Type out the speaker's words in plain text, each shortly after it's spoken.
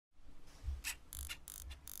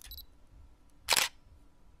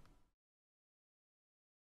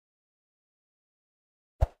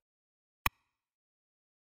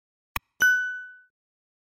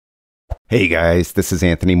Hey guys, this is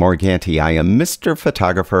Anthony Morganti. I am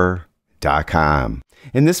MrPhotographer.com.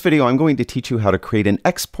 In this video, I'm going to teach you how to create an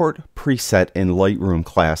export preset in Lightroom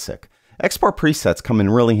Classic. Export presets come in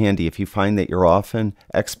really handy if you find that you're often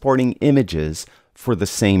exporting images for the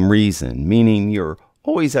same reason, meaning you're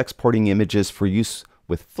always exporting images for use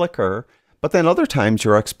with Flickr, but then other times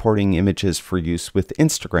you're exporting images for use with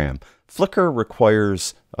Instagram. Flickr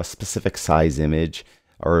requires a specific size image,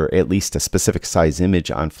 or at least a specific size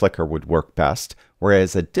image on Flickr would work best,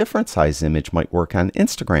 whereas a different size image might work on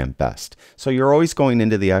Instagram best. So you're always going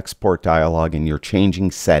into the export dialog and you're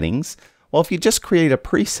changing settings. Well, if you just create a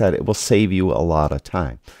preset, it will save you a lot of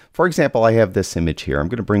time. For example, I have this image here. I'm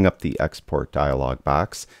going to bring up the export dialog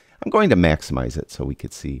box. I'm going to maximize it so we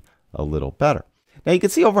could see a little better. Now you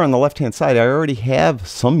can see over on the left-hand side, I already have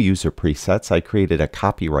some user presets. I created a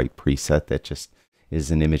copyright preset that just is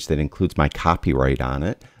an image that includes my copyright on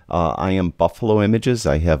it. I Am Buffalo images.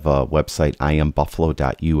 I have a website,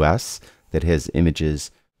 iambuffalo.us, that has images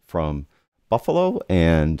from Buffalo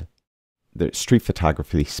and the street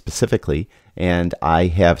photography specifically. And I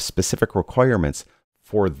have specific requirements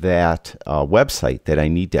for that website that I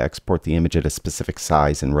need to export the image at a specific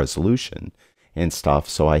size and resolution and stuff.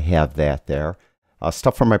 So I have that there.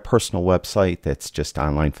 Stuff from my personal website, that's just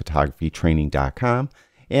onlinephotographytraining.com.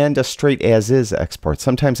 And a straight as-is export.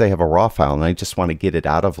 Sometimes I have a raw file and I just want to get it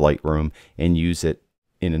out of Lightroom and use it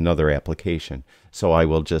in another application. So I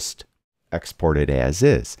will just export it as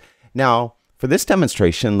is. Now, for this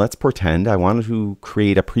demonstration, let's pretend I want to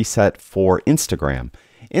create a preset for Instagram.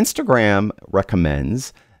 Instagram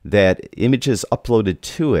recommends that images uploaded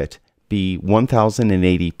to it be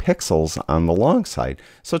 1080 pixels on the long side.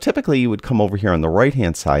 So typically you would come over here on the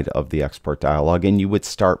right-hand side of the export dialog and you would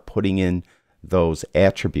start putting in those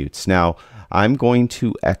attributes. Now I'm going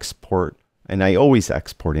to export, and I always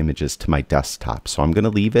export images to my desktop, so I'm going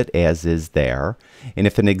to leave it as is there. And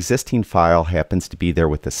if an existing file happens to be there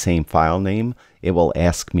with the same file name, it will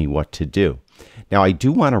ask me what to do. Now I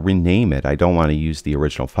do want to rename it. I don't want to use the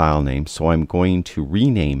original file name, so I'm going to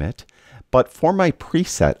rename it. But for my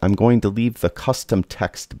preset, I'm going to leave the custom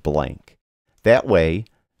text blank. That way,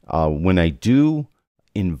 when I do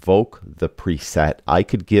invoke the preset, I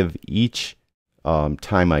could give each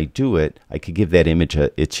time I do it, I could give that image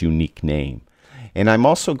its unique name. And I'm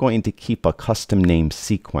also going to keep a custom name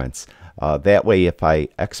sequence. That way, if I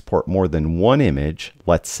export more than one image,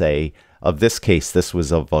 let's say, of this case, this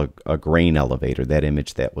was of a grain elevator, that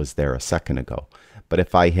image that was there a second ago. But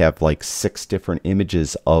if I have like 6 different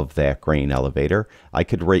images of that grain elevator, I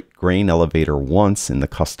could write grain elevator once in the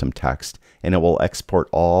custom text, and it will export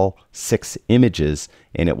all 6 images,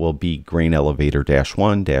 and it will be grain elevator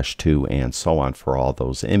 -1, -2, and so on for all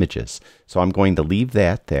those images. So I'm going to leave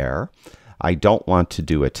that there. I don't want to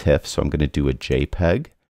do a TIFF, so I'm going to do a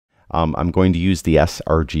JPEG. I'm going to use the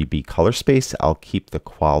sRGB color space. I'll keep the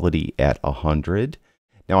quality at 100.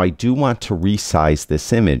 Now I do want to resize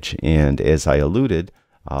this image, and as I alluded,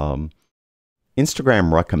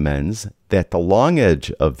 Instagram recommends that the long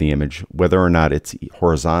edge of the image, whether or not it's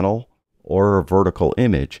horizontal or a vertical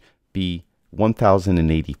image, be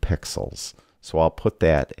 1080 pixels. So I'll put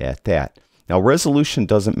that at that. Now resolution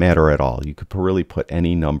doesn't matter at all. You could really put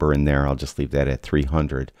any number in there. I'll just leave that at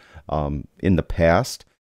 300. In the past,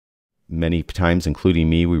 many times, including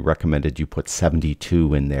me, we recommended you put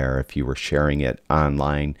 72 in there if you were sharing it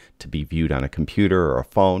online to be viewed on a computer or a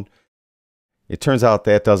phone. It turns out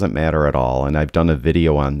that doesn't matter at all, and I've done a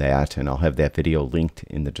video on that, and I'll have that video linked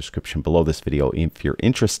in the description below this video if you're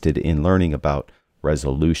interested in learning about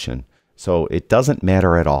resolution. So it doesn't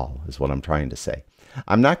matter at all, is what I'm trying to say.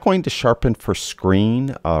 I'm not going to sharpen for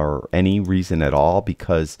screen or any reason at all,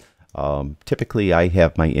 because typically I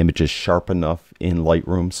have my images sharp enough in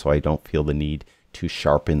Lightroom, so I don't feel the need to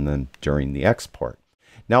sharpen them during the export.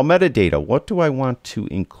 Now metadata, what do I want to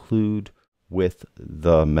include with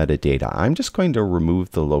the metadata? I'm just going to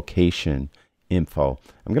remove the location info.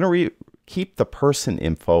 I'm going to keep the person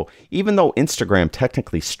info, even though Instagram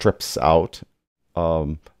technically strips out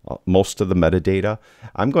most of the metadata.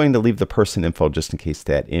 I'm going to leave the person info just in case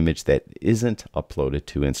that image that isn't uploaded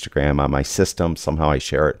to Instagram on my system, somehow I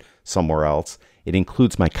share it somewhere else, it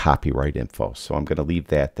includes my copyright info. So I'm going to leave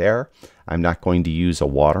that there. I'm not going to use a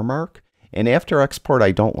watermark. And after export,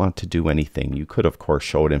 I don't want to do anything. You could, of course,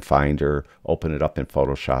 show it in Finder, open it up in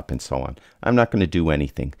Photoshop, and so on. I'm not going to do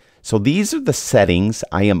anything. So these are the settings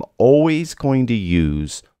I am always going to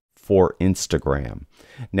use for Instagram.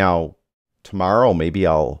 Now, tomorrow, maybe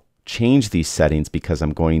I'll change these settings because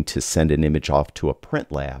I'm going to send an image off to a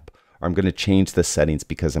print lab. Or I'm going to change the settings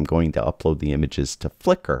because I'm going to upload the images to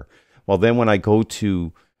Flickr. Well, then when I go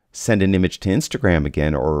to send an image to Instagram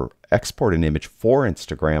again or export an image for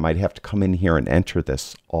Instagram, I'd have to come in here and enter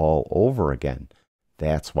this all over again.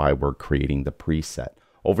 That's why we're creating the preset.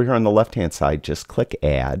 Over here on the left-hand side, just click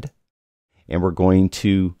Add, and we're going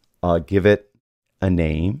to give it a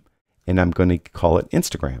name, and I'm going to call it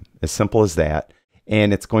Instagram. As simple as that.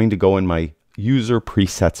 And it's going to go in my User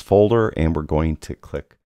Presets folder, and we're going to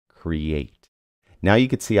click Create. Now you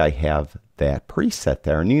can see I have that preset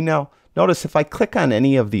there. And you now notice if I click on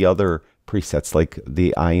any of the other presets, like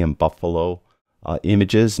the I Am Buffalo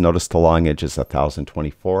images, notice the long edge is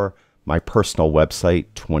 1024. My personal website,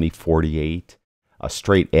 2048. A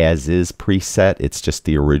straight as is preset, it's just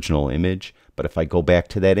the original image. But if I go back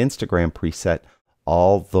to that Instagram preset,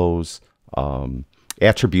 all those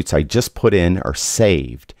attributes I just put in are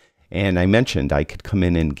saved. And I mentioned I could come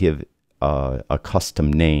in and give a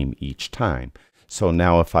custom name each time. So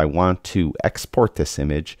now if I want to export this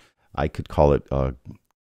image, I could call it a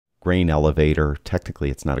grain elevator.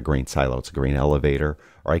 Technically, it's not a grain silo, it's a grain elevator.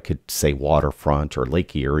 Or I could say waterfront or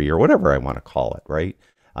Lake Erie or whatever I want to call it, right?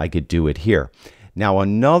 I could do it here. Now,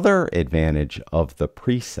 another advantage of the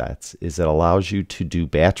presets is it allows you to do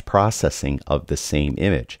batch processing of the same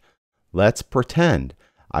image. Let's pretend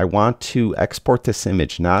I want to export this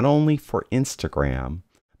image not only for Instagram,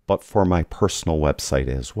 but for my personal website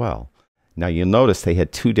as well. Now, you'll notice they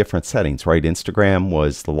had two different settings, right? Instagram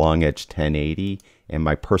was the long edge 1080, and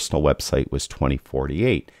my personal website was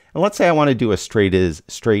 2048. And let's say I want to do a straight as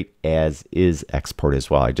is export as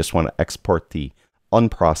well. I just want to export the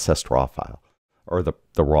unprocessed raw file, or the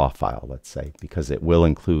raw file, let's say, because it will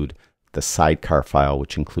include the sidecar file,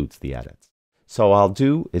 which includes the edits. So I'll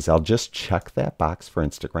do is I'll just check that box for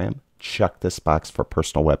Instagram, check this box for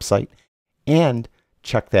personal website, and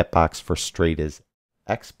check that box for straight as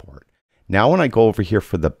export. Now when I go over here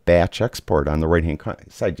for the batch export on the right hand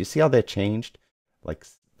side, do you see how that changed? Like,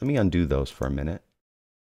 let me undo those for a minute.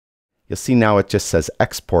 You'll see now it just says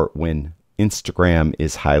export when Instagram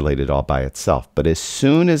is highlighted all by itself. But as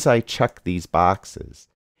soon as I check these boxes,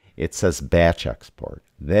 it says batch export.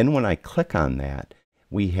 Then when I click on that,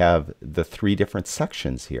 we have the three different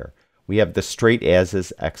sections here. We have the straight as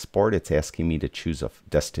is export. It's asking me to choose a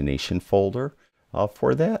destination folder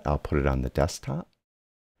for that. I'll put it on the desktop.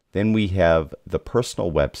 Then we have the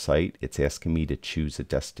personal website. It's asking me to choose a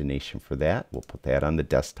destination for that. We'll put that on the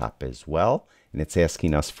desktop as well. And it's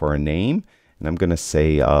asking us for a name. And I'm going to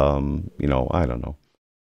say, you know, I don't know,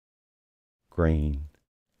 grain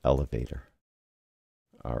elevator.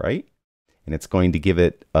 All right. And it's going to give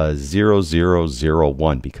it a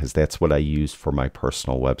 0001 because that's what I use for my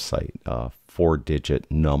personal website,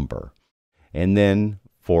 4-digit number. And then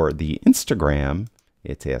for the Instagram,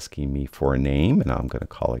 it's asking me for a name, and I'm going to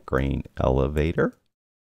call it grain elevator.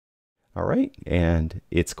 All right, and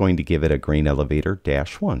it's going to give it a grain elevator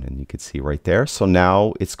 -1, and you can see right there. So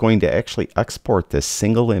now it's going to actually export this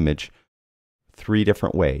single image 3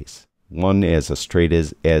 different ways. One as a straight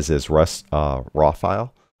as is raw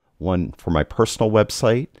file, one for my personal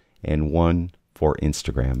website, and one for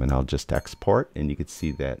Instagram. And I'll just export, and you can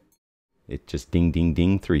see that it just ding, ding,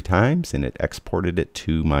 ding 3 times, and it exported it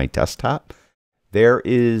to my desktop. There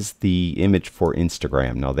is the image for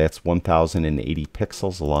Instagram. Now that's 1080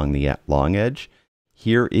 pixels along the long edge.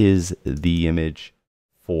 Here is the image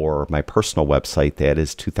for my personal website. That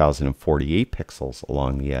is 2048 pixels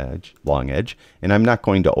along the long edge. And I'm not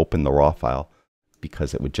going to open the raw file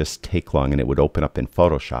because it would just take long and it would open up in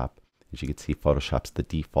Photoshop. As you can see, Photoshop's the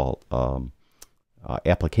default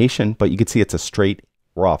application, but you can see it's a straight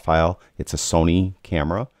raw file. It's a Sony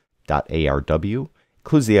camera .arw.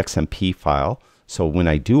 Includes the XMP file. So when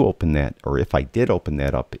I do open that, or if I did open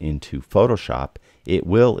that up into Photoshop, it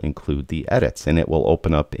will include the edits, and it will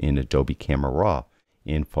open up in Adobe Camera Raw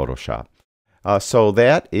in Photoshop. So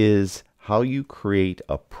that is how you create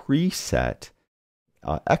a preset,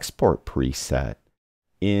 export preset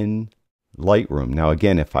in Lightroom. Now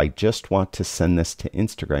again, if I just want to send this to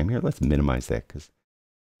Instagram, here, let's minimize that because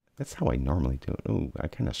that's how I normally do it. Oh, I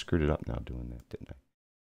kind of screwed it up now doing that, didn't I?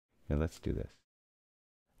 Yeah, let's do this.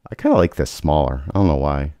 I kind of like this smaller. I don't know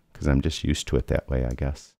why, because I'm just used to it that way, I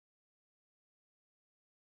guess.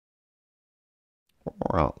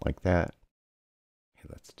 Or out like that. Okay,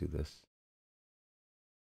 let's do this.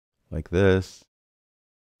 Like this.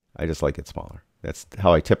 I just like it smaller. That's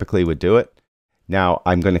how I typically would do it. Now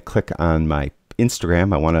I'm going to click on my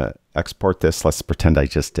Instagram. I want to export this. Let's pretend I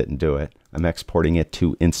just didn't do it. I'm exporting it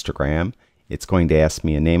to Instagram. It's going to ask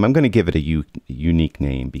me a name. I'm going to give it a unique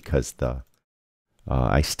name because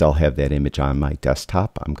I still have that image on my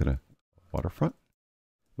desktop. I'm going to waterfront.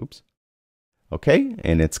 Oops. Okay,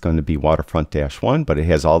 and it's going to be waterfront -1, but it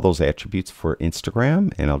has all those attributes for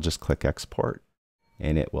Instagram, and I'll just click export.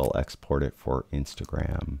 and it will export it for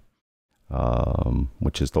Instagram,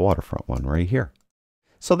 which is the waterfront one right here.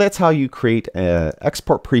 So that's how you create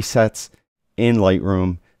export presets in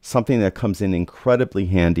Lightroom, something that comes in incredibly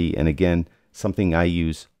handy, and again, something I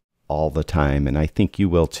use all the time, and I think you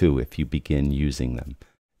will too if you begin using them.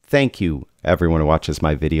 Thank you, everyone who watches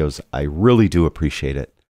my videos. I really do appreciate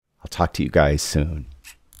it. I'll talk to you guys soon.